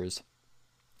icebreakers.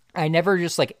 I never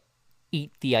just like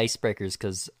eat the icebreakers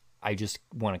because I just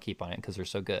want to keep on it because they're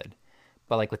so good.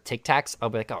 But like with Tic Tacs, I'll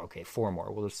be like, oh, okay, 4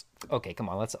 more. Okay, come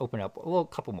on, let's open up a little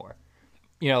couple more.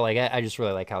 Like I just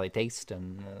really like how they taste,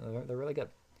 and they're really good.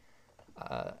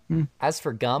 As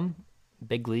for gum,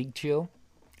 Big League Chew.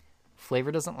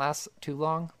 Flavor doesn't last too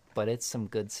long, but it's some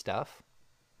good stuff.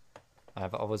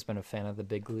 I've always been a fan of the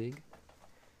Big League.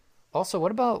 Also,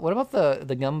 what about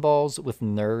the gumballs with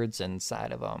nerds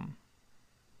inside of them?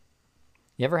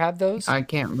 You ever had those? I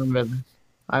can't remember.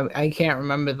 I can't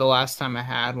remember the last time I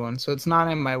had one, so it's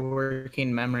not in my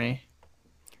working memory.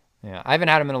 Yeah, I haven't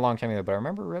had them in a long time either, but I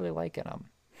remember really liking them.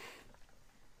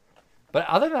 But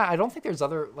other than that, I don't think there's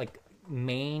other like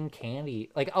main candy.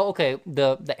 Like, oh, okay,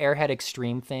 the Airhead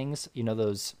Extreme things.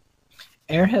 Those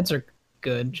Airheads are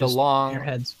good. Just the long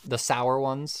Airheads. the sour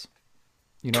ones.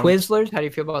 Twizzlers? How do you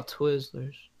feel about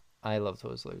Twizzlers? I love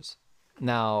Twizzlers.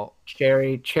 Now,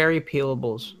 cherry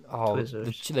peelables.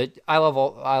 Twizzlers. I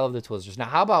love the Twizzlers. Now,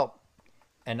 how about?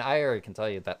 And I already can tell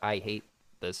you that I hate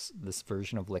this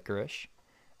version of licorice,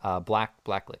 black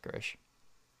licorice.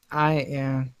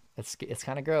 Yeah. It's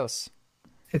kind of gross.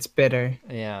 It's bitter.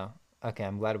 Yeah. Okay,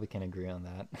 I'm glad we can agree on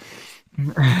that.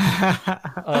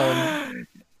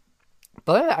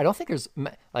 But I don't think there's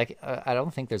I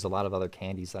don't think there's a lot of other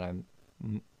candies that I'm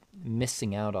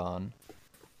missing out on.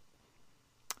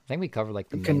 I think we covered like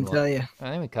the main ones.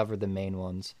 I think we covered the main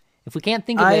ones. If we can't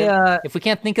think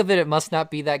of it, it must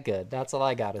not be that good. That's all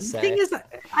I gotta say. The thing is,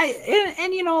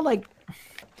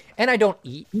 and I don't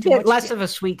eat you too get much less of a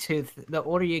sweet tooth. The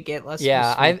older you get, less.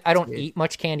 Yeah, of a sweet I don't tooth. eat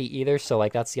much candy either. So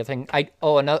like that's the other thing.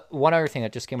 One other thing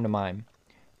that just came to mind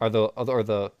are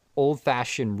the old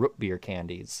fashioned root beer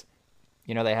candies.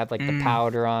 They have like the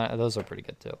powder on. Those are pretty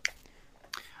good too.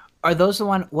 Are those the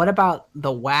one? What about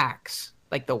the wax?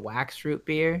 Like the wax root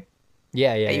beer?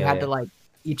 Yeah. That you had to like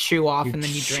you chew off and then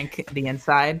you drink the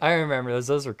inside. I remember those.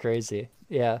 Those were crazy.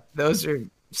 Yeah. Those are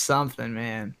something,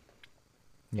 man.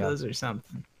 Yeah. Those are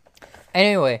something.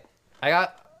 Anyway, I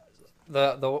got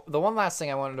the one last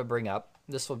thing I wanted to bring up.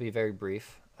 This will be very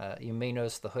brief. You may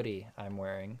notice the hoodie I'm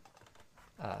wearing.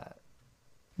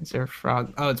 Is there a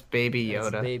frog? Oh, it's Baby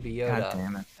Yoda. It's Baby Yoda. God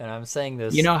damn it. And I'm saying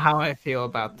this. You know how I feel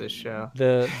about this show.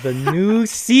 The new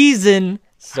season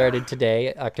started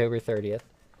today, October 30th.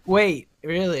 Wait,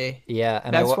 really? Yeah,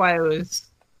 and that's why it was.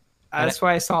 That's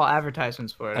why I saw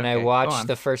advertisements for it. And I watched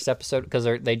the first episode because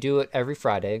they do it every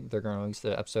Friday. They're going to release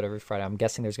the episode every Friday. I'm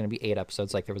guessing there's going to be 8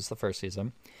 episodes, like there was the first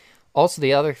season. Also,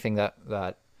 the other thing that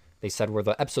they said were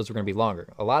the episodes were going to be longer.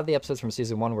 A lot of the episodes from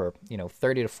season 1 were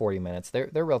 30 to 40 minutes. They're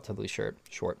relatively short.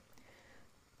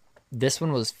 This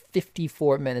one was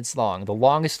 54 minutes long, the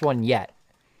longest one yet.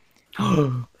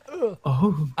 Oh.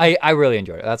 I really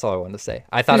enjoyed it. That's all I wanted to say.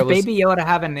 I thought Does Baby Yoda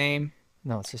have a name?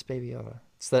 No, it's just Baby Yoda.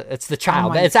 It's the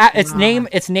child. Oh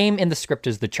its name in the script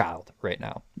is the child right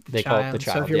now. They call it the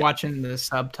child. So if you're watching the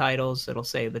subtitles, it'll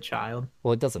say the child.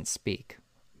 Well, it doesn't speak.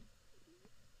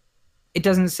 It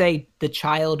doesn't say the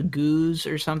child goose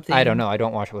or something. I don't know. I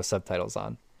don't watch it with subtitles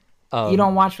on. You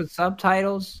don't watch with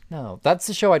subtitles? No, that's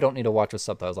the show I don't need to watch with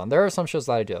subtitles on. There are some shows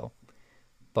that I do,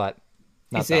 but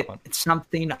not that one. Is it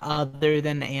something other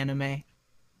than anime?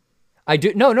 I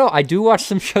do. No, I do watch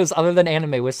some shows other than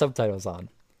anime with subtitles on.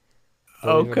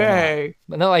 Okay.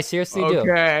 But no, I seriously do.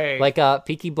 Okay. Like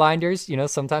Peaky Blinders,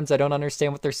 sometimes I don't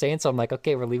understand what they're saying, so I'm like,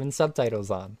 okay, we're leaving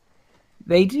subtitles on.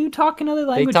 They do talk in other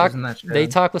languages in that show. They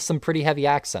talk with some pretty heavy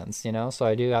accents, so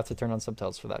I do have to turn on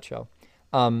subtitles for that show.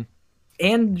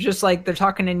 And just like they're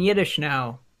talking in Yiddish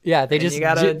now. Yeah, they just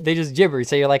gibber.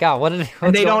 So you're like, oh, what? And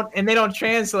they don't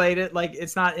translate it. Like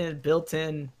it's not built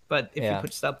in. But if you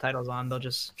put subtitles on, they'll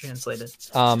just translate it.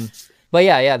 But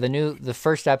yeah, the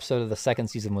first episode of the second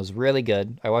season was really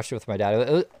good. I watched it with my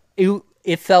dad.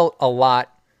 It felt a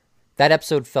lot. That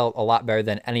episode felt a lot better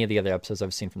than any of the other episodes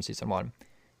I've seen from season 1.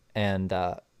 And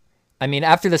I mean,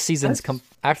 after the season's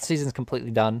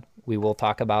completely done, we will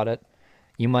talk about it.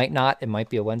 You might not. It might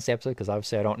be a Wednesday episode because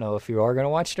obviously I don't know if you are going to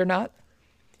watch it or not.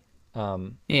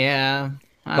 Yeah.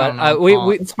 But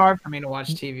it's hard for me to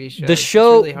watch TV shows. The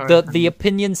show, really the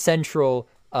Opinion Central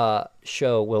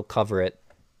show will cover it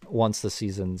once the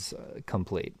season's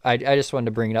complete. I just wanted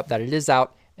to bring it up that it is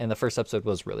out, and the first episode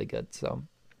was really good. So,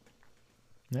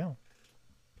 yeah,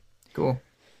 cool.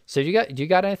 So do you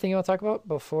got anything you want to talk about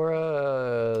before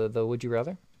the Would You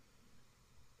Rather?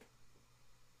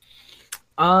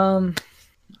 I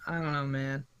don't know,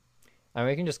 man. I mean,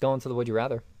 we can just go into the Would You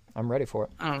Rather. I'm ready for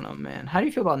it. I don't know, man. How do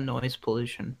you feel about noise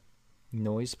pollution?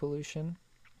 Noise pollution.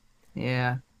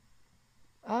 Yeah.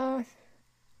 Uh,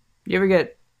 You ever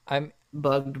get I'm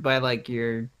bugged by like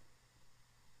your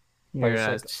just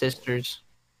like sisters?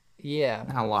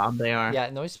 yeah. How loud they are. Yeah,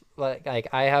 noise like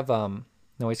I have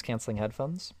noise canceling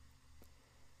headphones,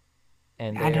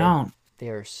 and I don't. they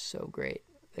are so great.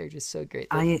 They're just so great.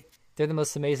 I They're the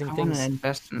most amazing want to things.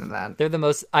 invest into that. They're the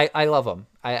most. I love them.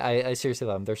 I seriously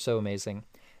love them. They're so amazing.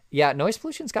 Yeah, noise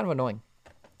pollution's kind of annoying.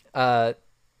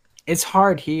 It's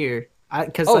hard here.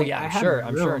 Because Oh like, yeah, I I'm have sure. my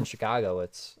I'm sure in room. Chicago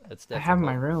it's difficult. I have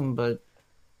my room, but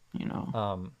you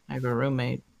know, I have a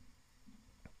roommate.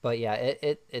 But yeah,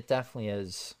 it definitely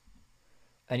is.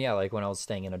 And yeah, like when I was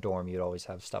staying in a dorm, you'd always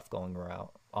have stuff going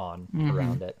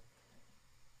around it.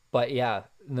 But yeah,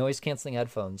 noise canceling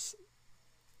headphones,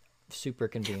 super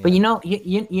convenient. But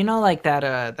you know like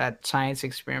that science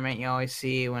experiment you always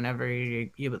see whenever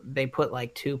they put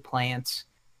like two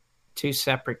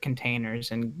separate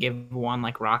containers and give one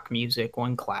like rock music,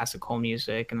 one classical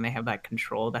music, and they have that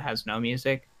control that has no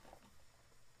music.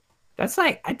 That's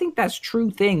like I think that's true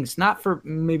things, not for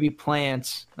maybe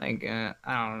plants. Like I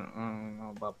don't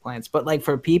know about plants, but like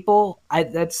for people,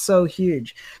 that's so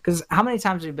huge. Because how many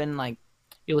times have you been like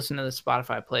you listen to the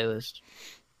Spotify playlist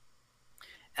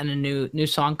and a new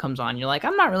song comes on, you're like,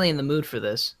 I'm not really in the mood for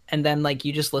this, and then like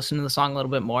you just listen to the song a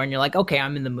little bit more, and you're like, okay,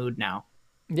 I'm in the mood now.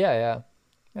 Yeah.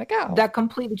 Like oh. That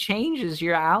completely changes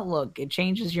your outlook. It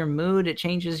changes your mood. It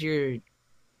changes your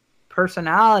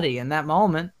personality in that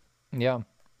moment. Yeah.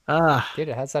 Dude,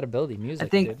 it has that ability. Music, I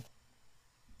think dude.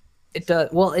 it does.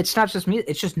 Well, it's not just music.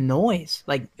 It's just noise.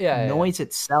 Like noise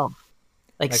itself.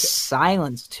 Like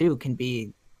silence too can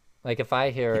be. Like if I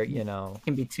hear,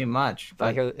 can be too much. If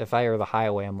I hear the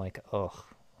highway, I'm like, ugh,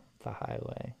 the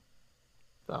highway.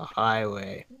 The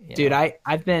highway, Yeah. dude.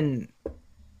 I've been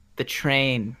the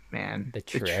train, man. The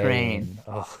train.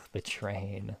 Ugh, the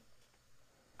train.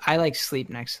 I like sleep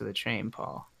next to the train,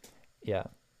 Paul. Yeah,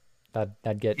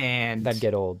 that'd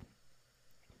get old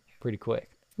pretty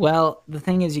quick. Well, the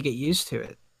thing is, you get used to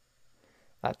it.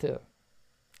 That too.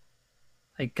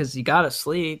 Like, cause you gotta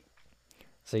sleep.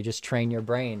 So you just train your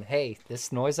brain. Hey,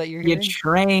 this noise that you're hearing, you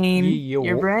train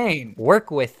your brain. Work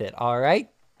with it, all right?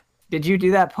 Did you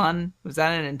do that pun? Was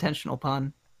that an intentional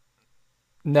pun?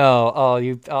 No.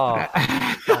 You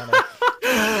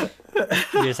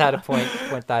just had to point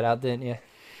that out, didn't you?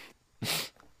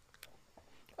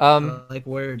 Like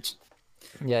words.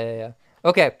 Yeah.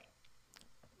 Okay.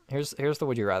 Here's the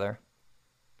would you rather.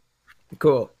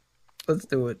 Cool. Let's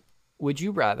do it. Would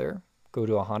you rather go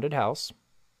to a haunted house,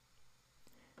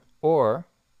 or,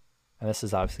 and this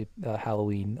is obviously a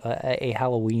Halloween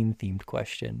themed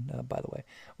question, by the way.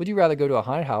 Would you rather go to a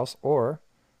haunted house or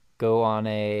go on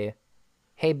a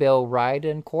hay bale ride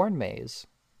in corn maze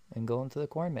and go into the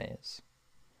corn maze?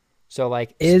 So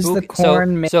like, the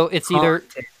corn maze? So it's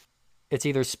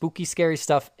either spooky scary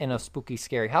stuff in a spooky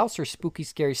scary house or spooky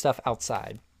scary stuff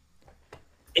outside.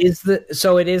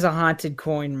 So it is a haunted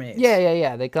corn maze?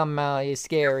 Yeah. They come out, you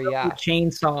scary.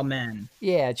 Chainsaw men.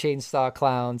 Yeah, chainsaw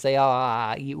clowns. They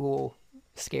are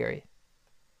scary.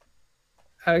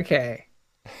 Okay.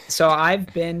 So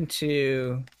I've been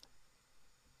to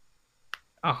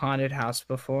a haunted house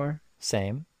before.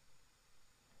 Same.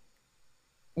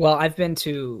 Well, I have been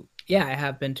to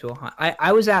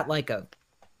I was at like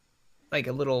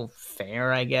a little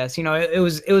fair, I guess. It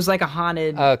was like a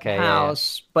haunted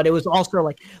house, but it was also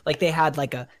like they had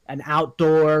like an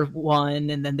outdoor one,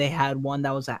 and then they had one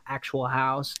that was an actual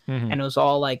house, and it was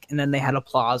all like, and then they had a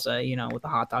plaza, with a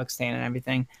hot dog stand and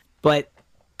everything. But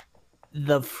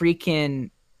the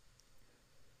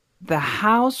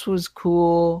house was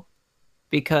cool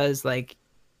because like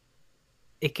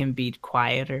it can be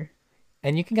quieter,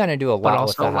 and you can kind of do a lot, but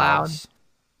also with the loud. house.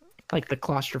 Like the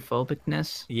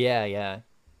claustrophobicness. Yeah.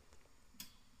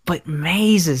 But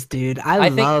mazes, dude. I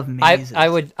love mazes. I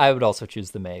would also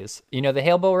choose the maze. The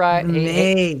hay bale ride.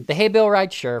 The hay bale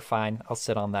ride, sure, fine. I'll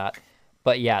sit on that.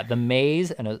 But yeah, the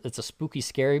maze, and it's a spooky,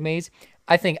 scary maze.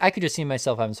 I think I could just see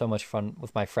myself having so much fun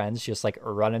with my friends, just like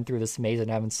running through this maze and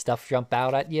having stuff jump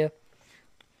out at you.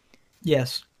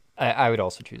 Yes. I would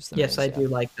also choose the maze. Yes, I do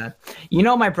like that.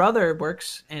 My brother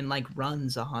works and like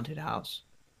runs a haunted house.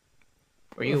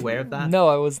 Were you aware of that? No,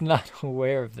 I was not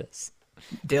aware of this.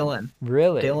 Dylan.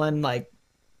 Really? Dylan,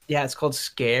 it's called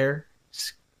Scare.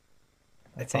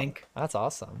 I think. That's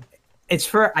awesome. It's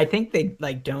for, I think they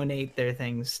like donate their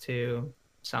things to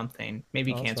something.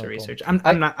 Maybe cancer research. Cool.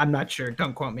 I'm not sure.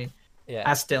 Don't quote me. Yeah.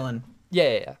 Ask Dylan.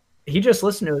 Yeah. He just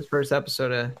listened to his first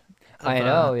episode of I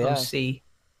know, yeah. OC.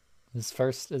 His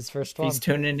first one. He's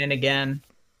tuning in again.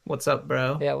 What's up,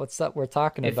 bro? Yeah, what's up? We're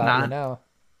talking about you now.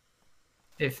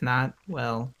 If not,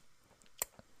 well,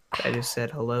 I just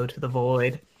said hello to the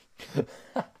void.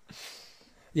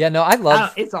 Yeah, no, I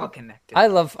love It's all connected. I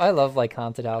love like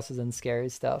haunted houses and scary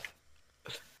stuff.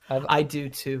 I do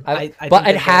too. But I it think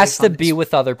they're has to very be fun.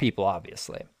 with other people,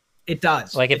 obviously. It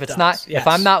does. Like if It it's does, not, yes. if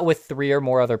I'm not with 3 or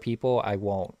more other people, I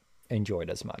won't enjoy it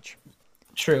as much.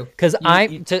 True. Because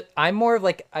You- I'm more of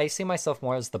like, I see myself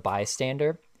more as the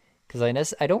bystander.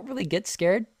 Because I don't really get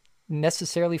scared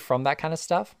necessarily from that kind of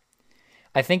stuff.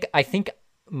 I think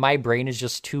my brain is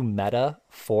just too meta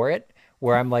for it.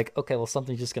 Where I'm like, okay, well,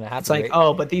 something's just gonna happen. It's like, right?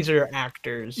 oh, but these are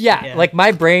actors. Yeah, like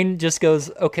my brain just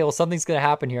goes, okay, well, something's gonna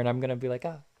happen here, and I'm gonna be like,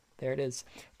 ah, there it is.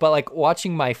 But like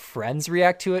watching my friends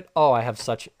react to it, oh, I have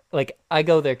such like I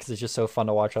go there because it's just so fun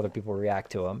to watch other people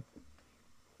react to them.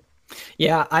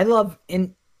 Yeah, I love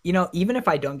even if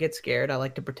I don't get scared, I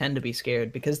like to pretend to be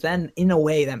scared because then in a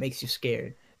way that makes you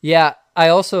scared. Yeah, I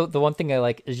also the one thing I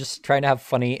like is just trying to have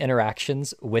funny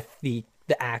interactions with the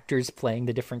actors playing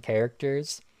the different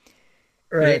characters.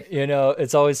 Right. You know,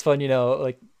 it's always fun. You know,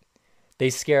 like they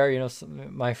scare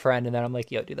my friend, and then I'm like,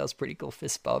 yo, dude, that was pretty cool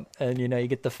fist bump, and you know, you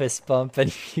get the fist bump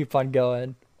and keep on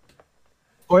going.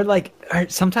 Or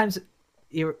sometimes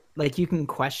you can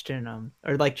question them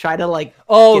or like try to like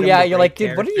Oh get 'em yeah, to you're break like,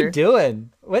 dude, what are you character.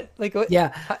 doing? What?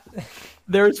 Yeah.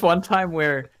 There was one time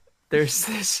where there's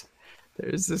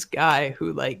this guy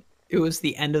who like it was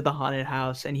the end of the haunted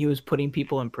house and he was putting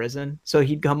people in prison. So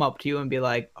he'd come up to you and be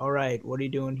like, "All right, what are you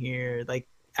doing here?" Like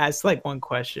ask like one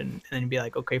question and then be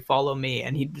like, "Okay, follow me."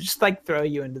 And he'd just like throw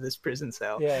you into this prison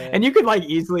cell. Yeah. And you could like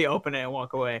easily open it and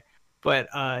walk away. But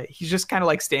he's just kind of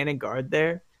like standing guard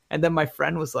there. And then my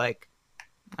friend was like,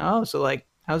 "Oh, so like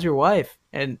how's your wife?"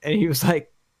 And he was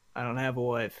like, "I don't have a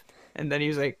wife." And then he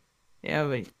was like, "Yeah,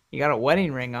 but you got a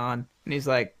wedding ring on." And he's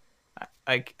like,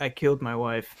 I killed my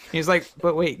wife. He's like,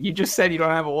 "But wait, you just said you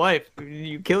don't have a wife.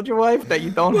 You killed your wife that you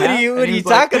don't What have?" are you And he was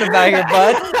like- talking about here,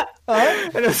 bud? Huh?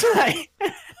 And it's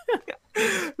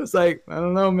like, I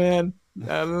don't know, man. I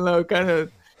don't know, kind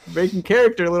of breaking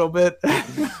character a little bit.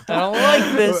 I don't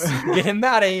like this. Get him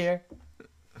out of here.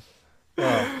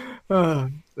 Oh,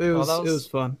 It was that it was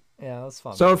fun. yeah, that was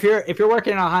fun. So if you're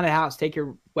working in a haunted house, take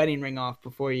your wedding ring off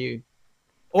before you,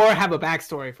 or have a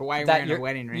backstory for why you're wearing a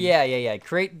wedding ring. Yeah.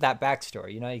 Create that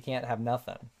backstory. You know, you can't have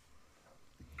nothing.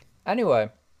 Anyway,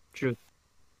 True.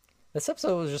 this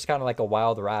episode was just kind of like a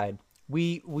wild ride.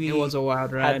 We It was a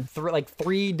wild ride. had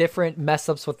 3 different mess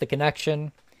ups with the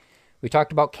connection. We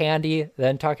talked about Candy,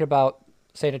 then talked about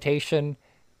sanitation,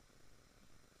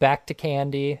 back to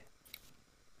Candy.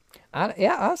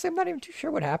 Honestly, I'm not even too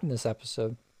sure what happened this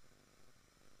episode.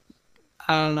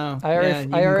 I don't know. I already-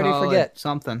 you I can already call it forget.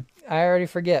 something. I already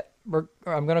forget.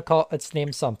 I'm gonna call it's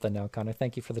named something now, Connor.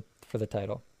 Thank you for the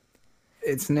title.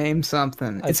 It's named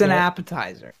something. I It's an can't-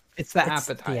 appetizer. It's the It's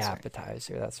appetizer. the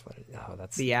appetizer. That's what it. Oh,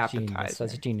 that's The genius. appetizer.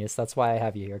 That's genius. That's why I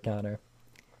have you here, Connor.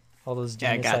 All those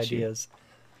Yeah, I genius got you. ideas.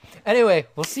 Anyway,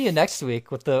 we'll see you next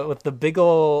week with the big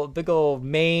old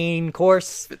main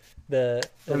course. The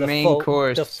main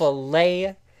course. The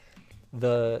fillet.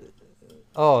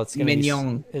 It's gonna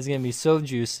Mignon. It's gonna be so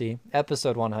juicy.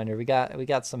 Episode 100. We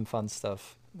got some fun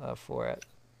stuff for it.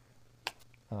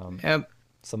 Yep.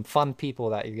 Some fun people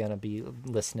that you're gonna be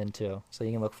listening to, so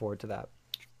you can look forward to that.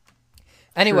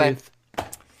 Anyway, Truth.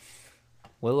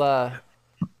 we'll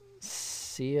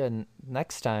see you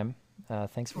next time.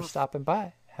 Thanks for stopping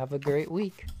by. Have a great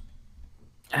week.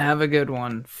 Have a good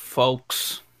one,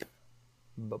 folks.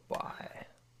 Bye bye.